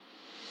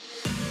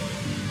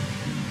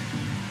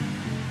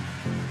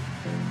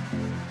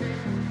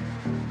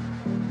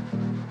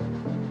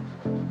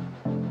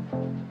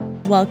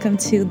Welcome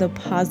to the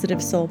Positive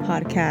Soul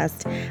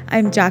Podcast.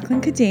 I'm Jacqueline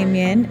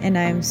Kadamian, and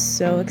I'm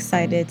so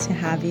excited to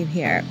have you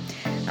here.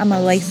 I'm a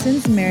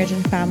licensed marriage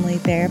and family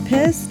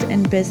therapist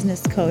and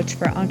business coach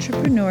for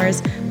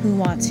entrepreneurs who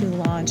want to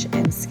launch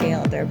and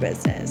scale their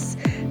business.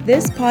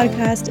 This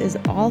podcast is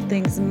all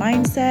things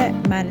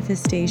mindset,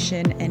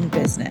 manifestation, and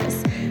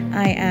business.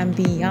 I am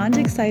beyond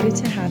excited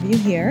to have you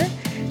here.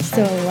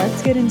 So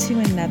let's get into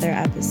another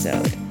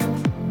episode.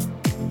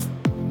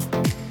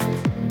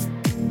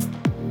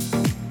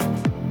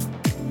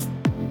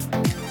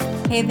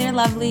 Hey there,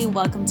 lovely.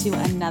 Welcome to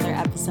another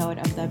episode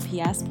of the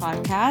PS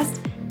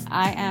Podcast.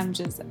 I am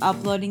just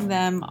uploading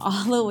them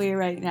all the way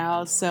right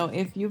now. So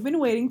if you've been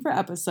waiting for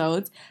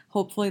episodes,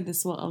 hopefully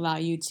this will allow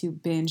you to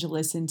binge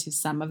listen to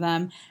some of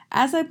them,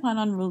 as I plan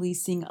on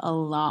releasing a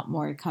lot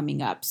more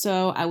coming up.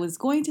 So I was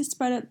going to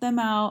spread them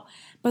out,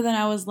 but then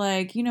I was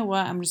like, you know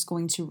what? I'm just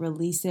going to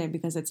release it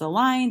because it's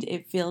aligned,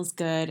 it feels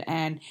good,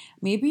 and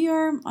maybe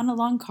you're on a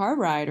long car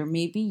ride, or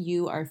maybe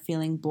you are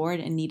feeling bored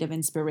and in need of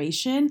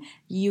inspiration.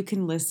 You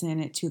can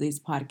listen to these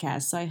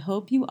podcasts. So I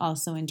hope you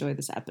also enjoy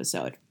this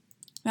episode.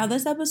 Now,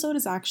 this episode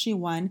is actually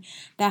one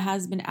that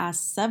has been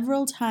asked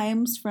several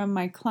times from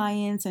my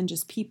clients and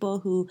just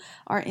people who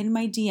are in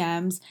my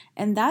DMs,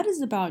 and that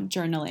is about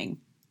journaling.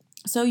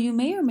 So you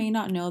may or may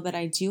not know that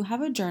I do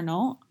have a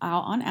journal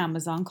out on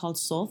Amazon called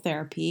Soul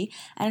Therapy,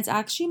 and it's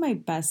actually my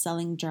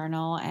best-selling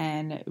journal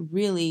and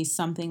really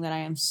something that I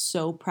am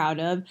so proud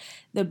of.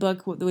 The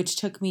book, which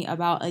took me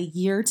about a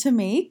year to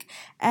make,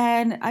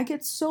 and I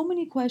get so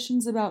many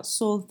questions about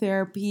soul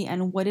therapy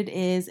and what it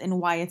is and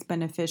why it's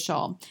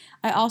beneficial.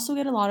 I also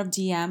get a lot of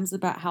DMs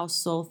about how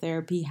soul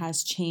therapy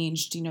has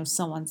changed,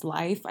 someone's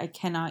life. I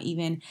cannot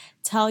even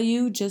tell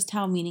you just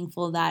how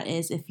meaningful that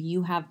is if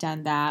you have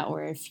done that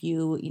or if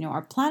you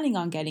are planning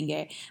on getting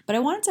it. But I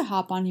wanted to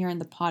hop on here in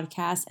the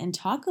podcast and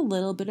talk a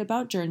little bit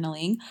about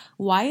journaling,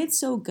 why it's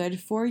so good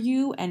for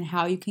you, and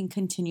how you can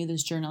continue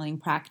this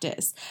journaling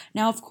practice.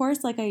 Now, of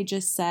course, like I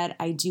just said,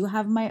 I do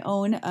have my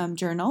own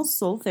journal,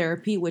 Soul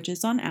Therapy, which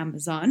is on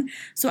Amazon.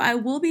 So I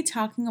will be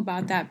talking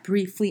about that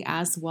briefly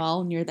as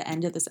well near the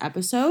end of this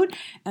episode.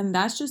 And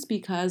that's just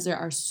because there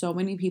are so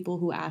many people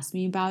who ask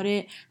me about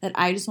it that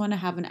I just want to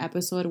have an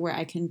episode where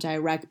I can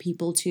direct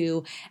people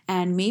to.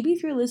 And maybe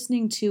if you're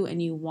listening to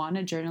and you want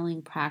a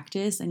journaling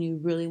practice and you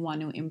really want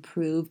to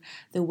improve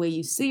the way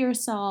you see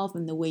yourself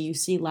and the way you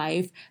see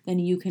life, then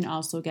you can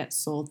also get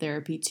Soul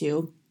Therapy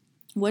too,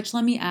 which,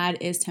 let me add,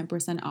 is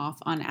 10% off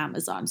on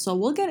Amazon. So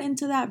we'll get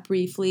into that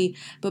briefly,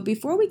 but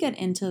before we get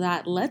into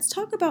that, let's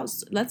talk about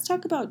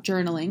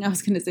journaling. I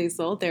was going to say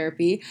soul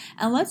therapy,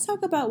 and let's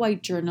talk about why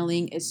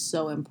journaling is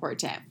so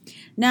important.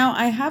 Now,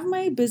 I have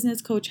my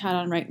business coach hat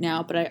on right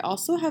now, but I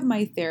also have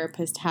my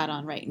therapist hat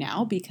on right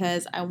now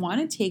because I want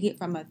to take it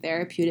from a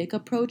therapeutic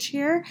approach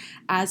here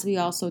as we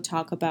also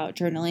talk about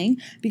journaling,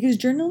 because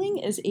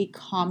journaling is a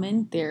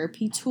common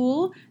therapy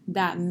tool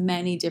that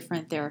many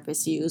different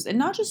therapists use, and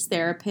not just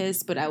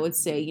therapists, but I would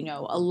say,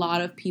 a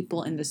lot of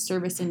people in the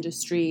service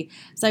industry,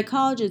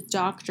 psychologists,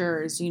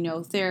 doctors,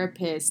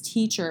 therapists,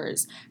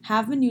 teachers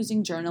have been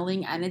using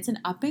journaling, and it's an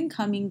up and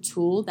coming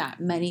tool that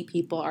many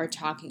people are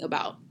talking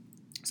about.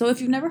 So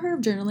if you've never heard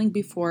of journaling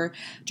before,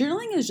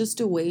 journaling is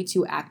just a way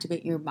to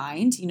activate your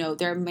mind.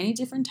 There are many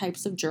different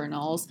types of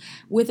journals.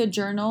 With a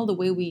journal, the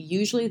way we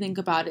usually think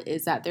about it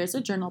is that there's a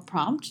journal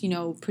prompt,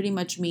 pretty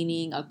much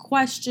meaning a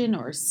question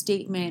or a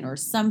statement or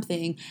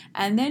something,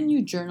 and then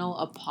you journal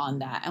upon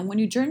that. And when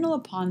you journal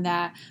upon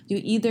that,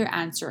 you either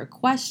answer a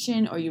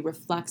question or you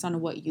reflect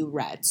on what you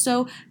read.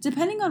 So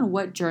depending on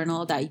what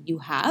journal that you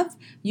have,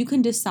 you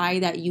can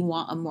decide that you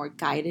want a more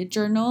guided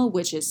journal,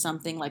 which is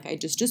something like I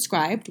just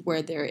described,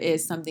 where there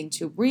is something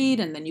to read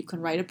and then you can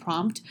write a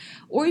prompt,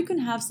 or you can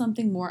have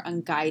something more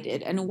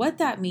unguided. And what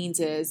that means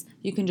is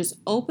you can just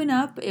open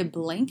up a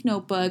blank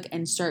notebook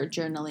and start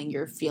journaling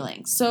your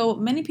feelings. So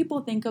many people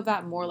think of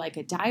that more like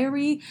a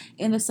diary,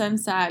 in the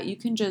sense that you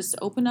can just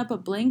open up a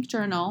blank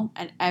journal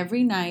and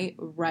every night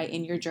write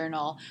in your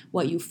journal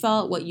what you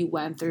felt, what you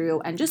went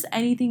through, and just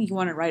anything you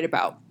want to write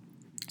about.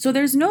 So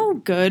there's no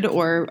good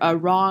or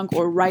wrong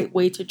or right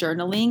way to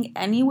journaling.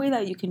 Any way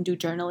that you can do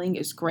journaling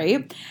is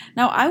great.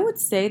 Now, I would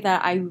say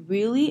that I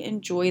really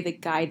enjoy the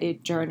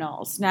guided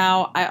journals.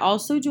 Now, I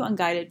also do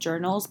unguided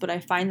journals, but I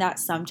find that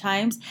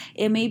sometimes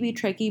it may be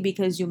tricky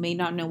because you may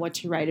not know what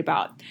to write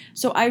about.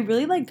 So I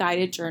really like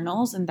guided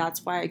journals, and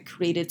that's why I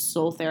created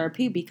Soul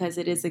Therapy, because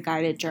it is a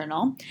guided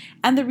journal.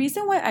 And the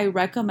reason why I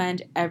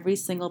recommend every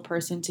single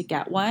person to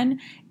get one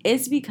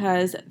is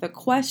because the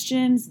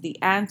questions, the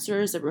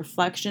answers, the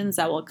reflections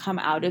that will come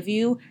out of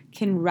you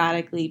can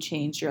radically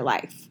change your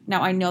life.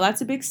 Now, I know that's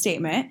a big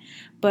statement,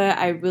 but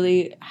I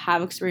really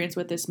have experience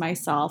with this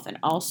myself, and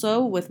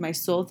also with my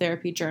Soul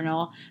Therapy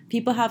journal,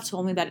 people have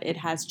told me that it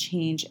has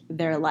changed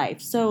their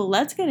life. So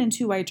let's get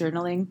into why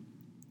journaling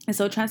is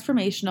so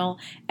transformational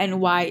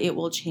and why it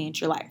will change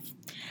your life.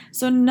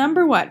 So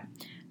number one,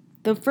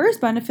 The first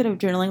benefit of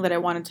journaling that I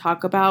want to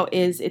talk about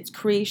is its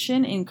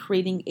creation in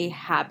creating a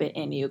habit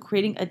in you,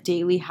 creating a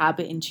daily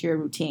habit into your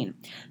routine.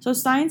 So,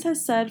 science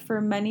has said for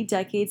many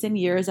decades and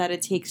years that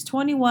it takes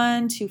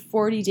 21 to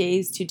 40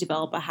 days to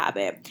develop a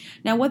habit.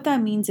 Now, what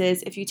that means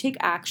is if you take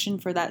action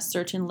for that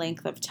certain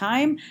length of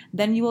time,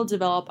 then you will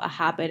develop a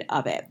habit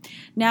of it.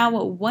 Now,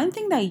 one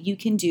thing that you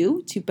can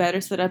do to better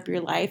set up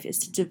your life is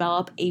to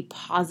develop a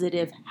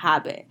positive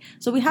habit.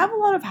 So, we have a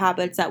lot of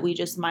habits that we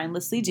just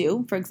mindlessly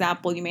do. For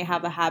example, you may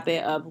have a habit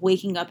of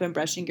waking up and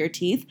brushing your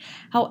teeth.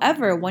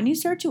 However, when you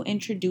start to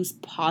introduce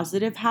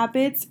positive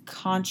habits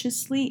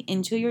consciously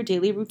into your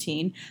daily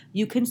routine,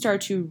 you can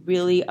start to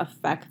really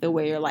affect the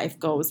way your life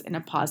goes in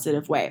a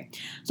positive way.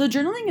 So,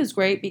 journaling is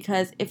great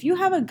because if you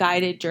have a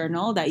guided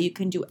journal that you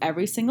can do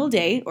every single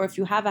day, or if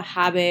you have a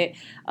habit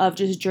of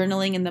just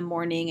journaling in the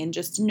morning and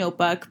just a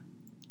notebook,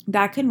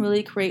 that can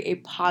really create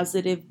a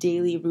positive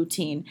daily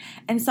routine.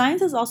 And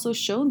science has also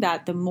shown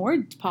that the more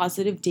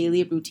positive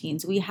daily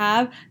routines we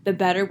have, the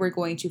better we're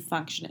going to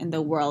function in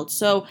the world.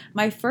 So,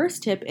 my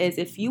first tip is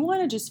if you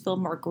want to just feel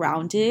more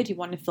grounded, you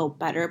want to feel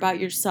better about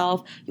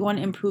yourself, you want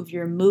to improve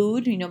your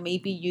mood,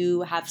 maybe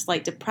you have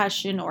slight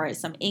depression or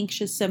some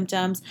anxious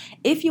symptoms.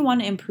 If you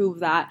want to improve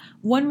that,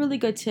 one really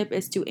good tip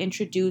is to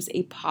introduce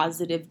a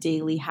positive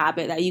daily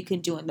habit that you can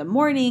do in the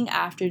morning,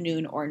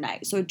 afternoon, or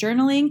night. So,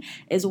 journaling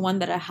is one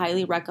that I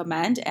highly recommend.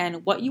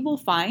 And what you will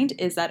find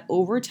is that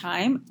over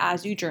time,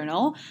 as you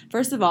journal,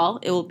 first of all,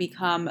 it will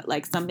become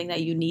like something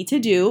that you need to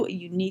do.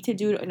 You need to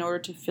do it in order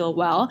to feel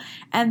well.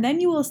 And then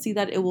you will see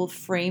that it will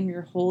frame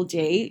your whole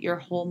day, your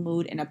whole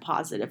mood in a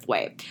positive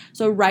way.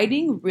 So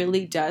writing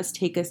really does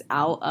take us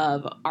out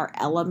of our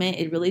element.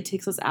 It really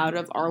takes us out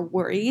of our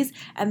worries.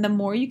 And the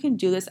more you can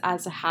do this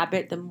as a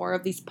habit, the more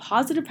of these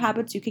positive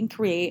habits you can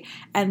create,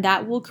 and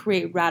that will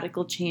create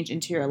radical change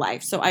into your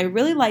life. So I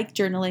really like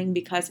journaling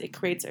because it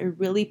creates a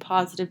really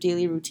positive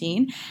daily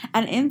routine.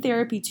 And in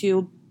therapy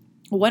too,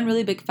 one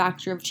really big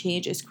factor of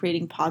change is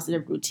creating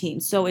positive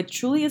routines. So it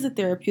truly is a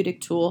therapeutic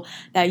tool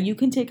that you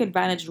can take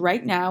advantage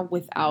right now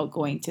without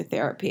going to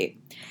therapy.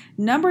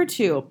 Number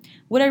two,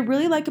 what I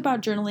really like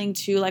about journaling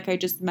too, like I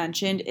just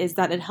mentioned, is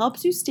that it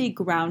helps you stay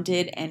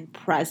grounded and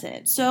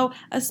present. So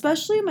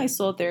especially in my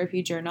soul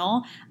therapy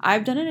journal,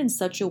 I've done it in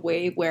such a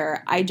way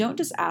where I don't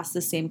just ask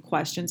the same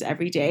questions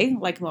every day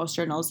like most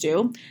journals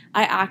do.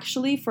 I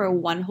actually, for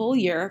one whole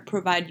year,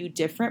 provide you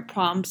different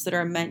prompts that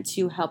are meant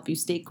to help you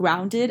stay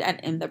grounded and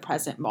in the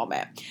present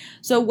moment.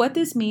 So what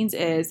this means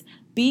is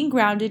being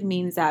grounded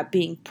means that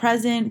being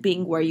present,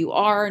 being where you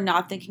are,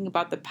 not thinking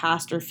about the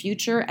past or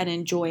future, and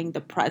enjoying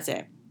the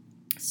present.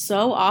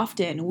 So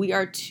often we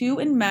are too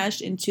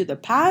enmeshed into the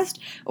past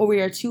or we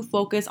are too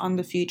focused on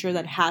the future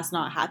that has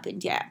not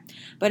happened yet.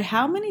 But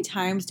how many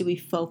times do we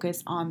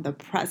focus on the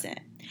present?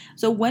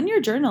 So when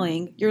you're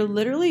journaling, you're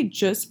literally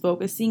just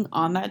focusing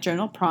on that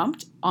journal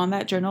prompt, on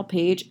that journal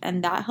page,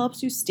 and that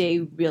helps you stay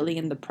really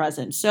in the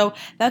present. So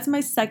that's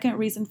my second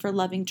reason for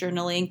loving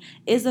journaling,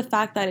 is the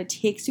fact that it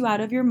takes you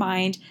out of your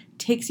mind,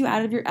 takes you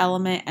out of your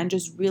element, and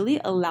just really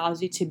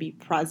allows you to be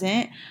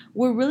present.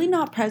 We're really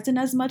not present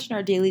as much in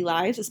our daily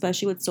lives,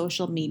 especially with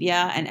social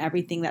media and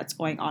everything that's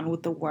going on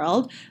with the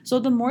world. So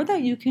the more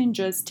that you can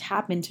just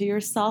tap into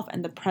yourself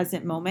and the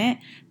present moment,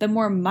 the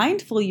more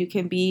mindful you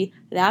can be,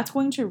 that's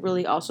going to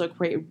really also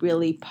create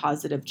really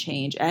positive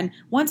change. And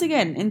once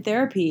again, in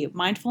therapy,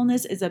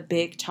 mindfulness is a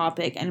big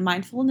topic, and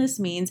mindfulness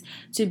means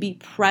to be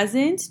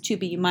present, to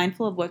be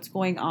mindful of what's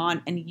going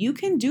on, and you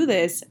can do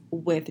this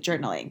with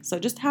journaling. So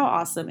just how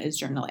awesome is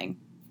journaling?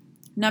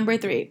 Number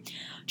three,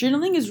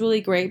 journaling is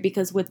really great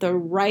because with the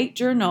right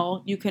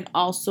journal, you can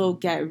also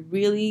get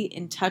really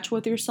in touch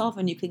with yourself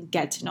and you can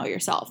get to know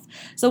yourself.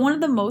 So one of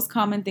the most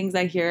common things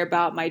I hear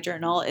about my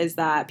journal is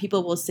that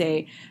people will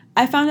say,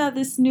 I found out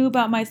this new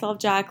about myself,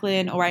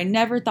 Jacqueline, or I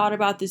never thought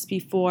about this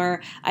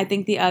before. I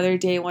think the other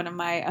day, one of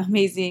my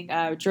amazing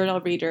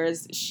journal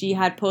readers, she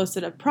had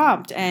posted a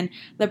prompt, and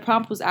the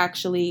prompt was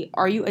actually,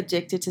 are you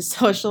addicted to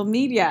social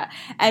media?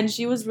 And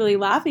she was really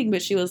laughing,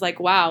 but she was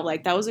like, wow,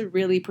 like that was a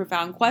really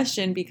profound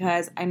question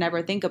because I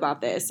never think about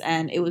this.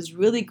 And it was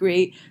really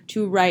great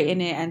to write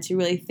in it and to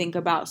really think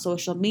about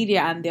social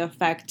media and the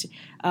effect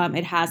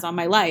it has on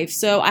my life.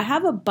 So I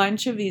have a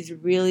bunch of these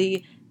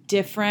really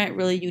different,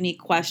 really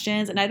unique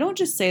questions. And I don't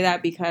just say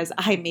that because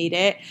I made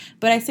it,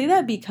 but I say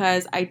that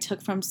because I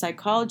took from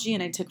psychology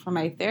and I took from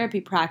my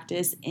therapy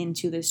practice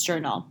into this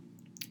journal.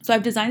 So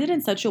I've designed it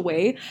in such a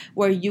way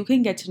where you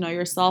can get to know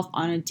yourself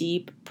on a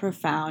deep,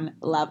 profound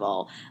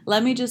level.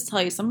 Let me just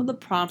tell you, some of the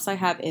prompts I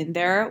have in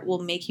there will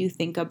make you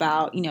think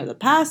about, the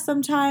past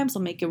sometimes,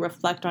 will make you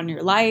reflect on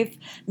your life,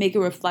 make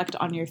you reflect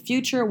on your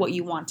future, what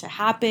you want to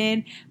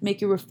happen, make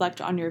you reflect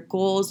on your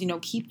goals,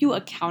 keep you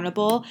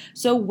accountable.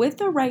 So with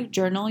the right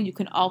journal, you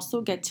can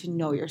also get to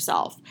know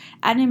yourself.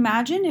 And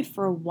imagine if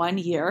for 1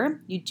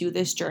 year you do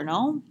this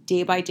journal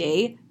day by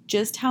day,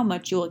 just how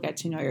much you will get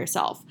to know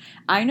yourself.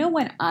 I know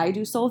when I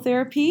do soul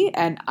therapy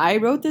and I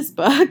wrote this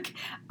book,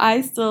 I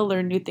still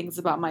learn new things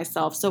about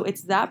myself. So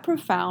it's that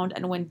profound,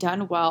 and when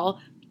done well,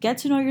 get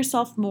to know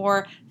yourself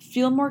more,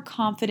 feel more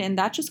confident, and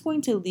that's just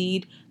going to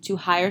lead to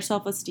higher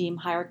self-esteem,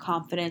 higher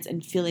confidence,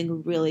 and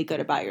feeling really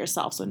good about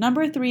yourself. So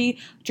number 3,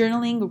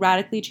 journaling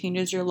radically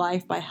changes your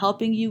life by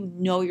helping you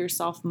know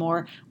yourself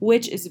more,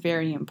 which is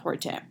very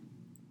important.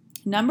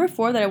 Number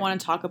 4 that I want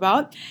to talk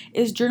about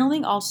is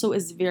journaling also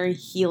is very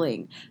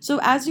healing. So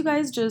as you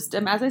guys as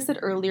I said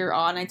earlier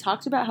on, I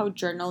talked about how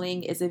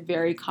journaling is a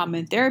very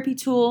common therapy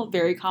tool,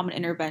 very common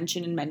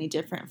intervention in many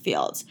different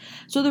fields.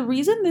 So the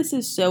reason this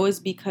is so is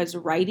because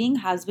writing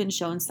has been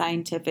shown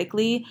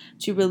scientifically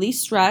to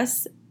release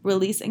stress,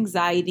 release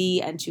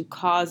anxiety, and to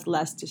cause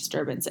less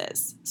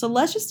disturbances. So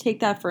let's just take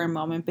that for a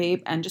moment,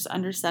 babe, and just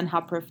understand how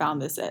profound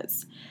this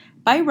is.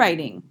 By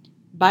writing,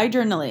 by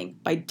journaling,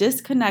 by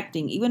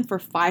disconnecting, even for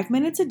 5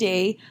 minutes a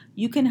day,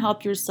 you can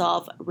help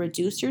yourself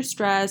reduce your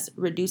stress,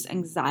 reduce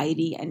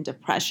anxiety, and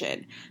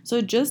depression.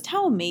 So just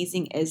how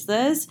amazing is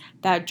this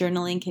that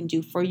journaling can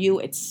do for you?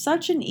 It's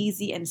such an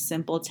easy and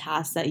simple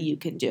task that you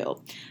can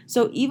do.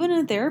 So even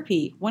in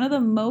therapy, one of the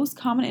most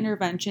common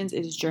interventions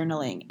is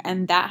journaling,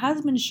 and that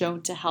has been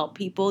shown to help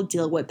people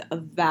deal with a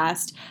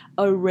vast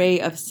array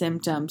of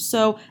symptoms.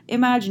 So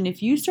imagine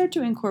if you start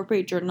to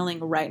incorporate journaling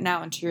right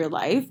now into your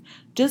life,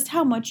 just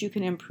how much you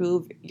can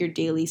improve your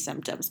daily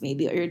symptoms,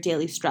 maybe, or your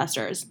daily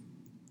stressors.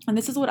 And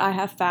this is what I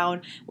have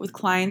found with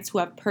clients who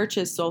have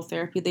purchased soul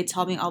therapy. They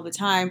tell me all the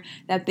time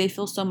that they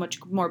feel so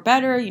much more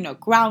better,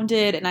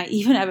 grounded. And I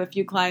even have a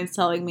few clients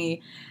telling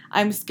me,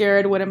 I'm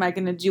scared. What am I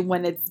going to do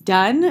when it's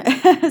done?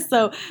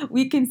 So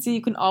we can see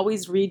you can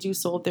always redo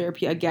soul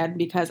therapy again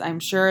because I'm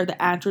sure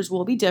the answers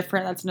will be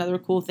different. That's another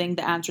cool thing.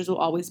 The answers will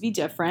always be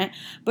different.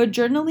 But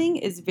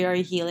journaling is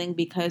very healing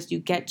because you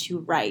get to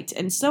write.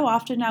 And so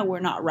often now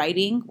we're not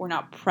writing. We're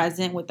not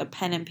present with a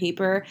pen and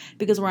paper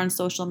because we're on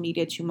social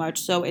media too much.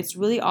 So it's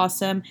really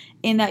awesome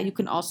in that you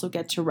can also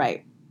get to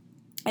write.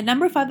 And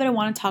number 5 that I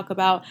want to talk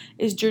about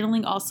is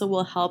journaling also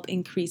will help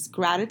increase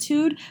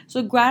gratitude.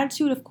 So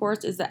gratitude, of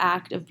course, is the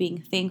act of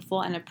being thankful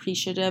and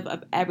appreciative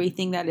of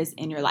everything that is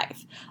in your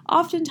life.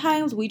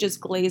 Oftentimes, we just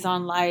glaze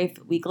on life.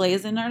 We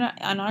glaze on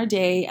our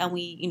day and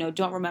we,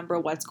 don't remember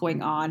what's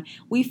going on.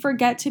 We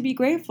forget to be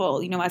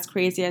grateful, as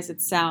crazy as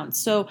it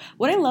sounds. So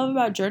what I love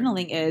about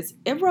journaling is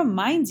it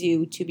reminds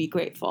you to be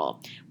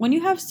grateful. When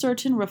you have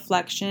certain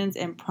reflections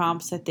and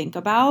prompts to think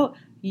about,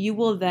 you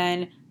will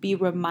then be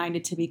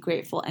reminded to be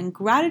grateful. And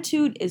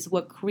gratitude is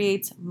what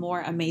creates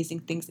more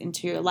amazing things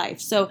into your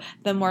life. So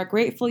the more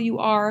grateful you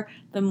are,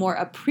 the more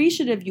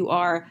appreciative you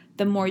are,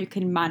 the more you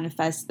can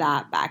manifest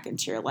that back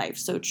into your life.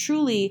 So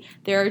truly,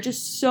 there are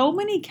just so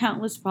many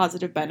countless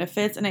positive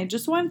benefits. And I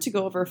just wanted to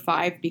go over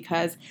 5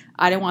 because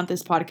I didn't want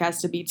this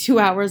podcast to be 2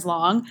 hours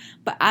long.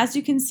 But as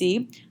you can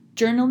see,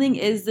 journaling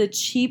is the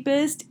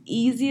cheapest,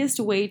 easiest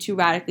way to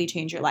radically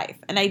change your life.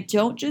 And I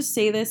don't just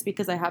say this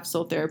because I have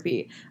soul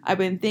therapy. I've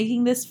been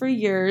thinking this for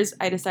years.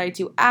 I decided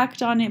to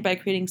act on it by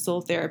creating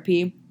soul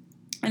therapy.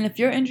 And if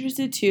you're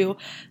interested too,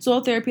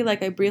 soul therapy,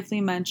 like I briefly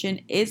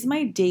mentioned, is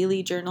my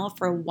daily journal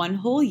for 1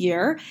 whole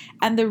year.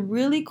 And the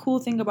really cool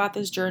thing about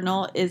this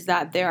journal is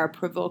that there are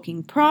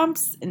provoking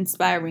prompts,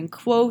 inspiring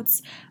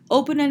quotes,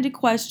 open-ended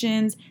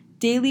questions,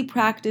 daily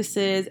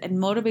practices, and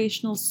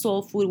motivational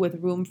soul food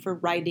with room for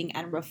writing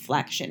and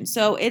reflection.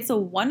 So it's a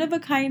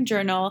one-of-a-kind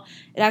journal.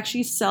 It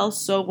actually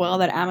sells so well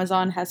that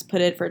Amazon has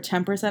put it for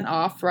 10%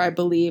 off for, I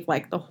believe,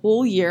 like the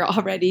whole year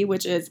already,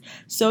 which is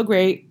so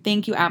great.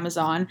 Thank you,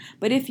 Amazon.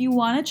 But if you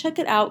want to check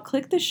it out,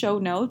 click the show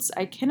notes.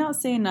 I cannot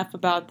say enough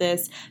about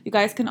this. You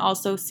guys can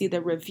also see the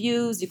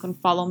reviews. You can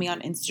follow me on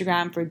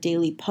Instagram for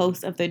daily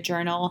posts of the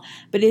journal.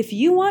 But if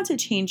you want to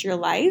change your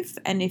life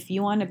and if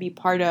you want to be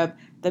part of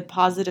the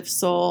Positive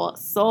Soul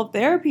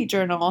Therapy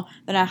Journal,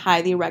 then I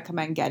highly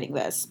recommend getting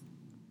this.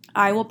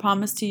 I will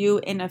promise to you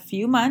in a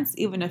few months,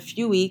 even a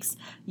few weeks,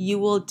 you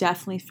will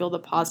definitely feel the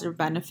positive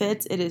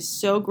benefits. It is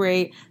so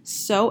great,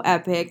 so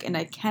epic, and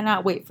I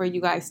cannot wait for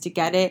you guys to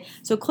get it.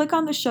 So click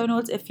on the show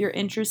notes if you're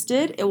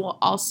interested. It will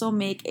also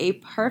make a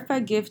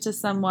perfect gift to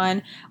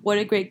someone. What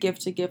a great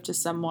gift to give to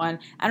someone.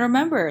 And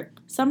remember,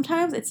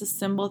 sometimes it's the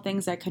simple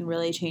things that can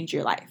really change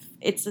your life.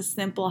 It's the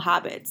simple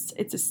habits.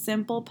 It's the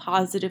simple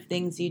positive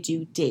things you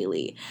do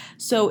daily.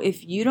 So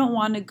if you don't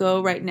want to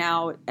go right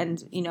now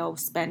and,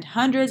 spend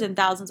hundreds and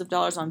thousands of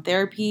dollars on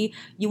therapy,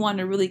 you want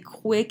a really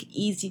quick,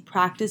 easy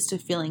practice to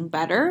feeling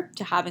better,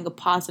 to having a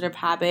positive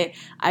habit,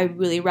 I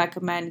really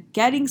recommend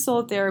getting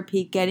soul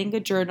therapy, getting a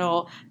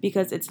journal,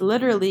 because it's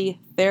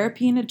literally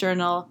therapy in a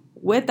journal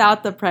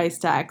without the price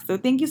tag. So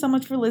thank you so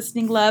much for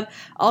listening, love.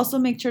 Also,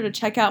 make sure to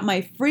check out my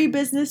free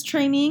business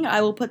training.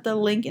 I will put the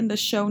link in the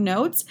show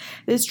notes.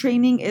 This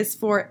training is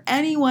for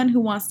anyone who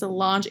wants to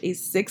launch a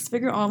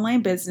 6-figure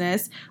online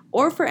business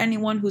or for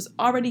anyone who's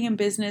already in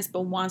business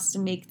but wants to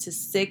make to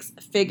 6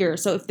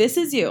 figures. So if this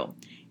is you,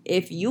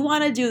 if you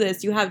want to do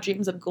this, you have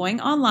dreams of going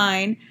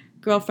online,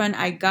 girlfriend,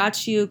 I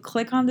got you.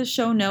 Click on the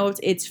show notes.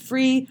 It's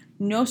free,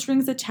 no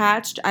strings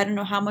attached. I don't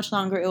know how much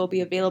longer it will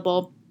be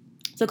available.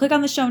 So click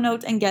on the show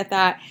notes and get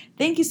that.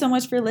 Thank you so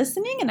much for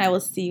listening, and I will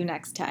see you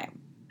next time.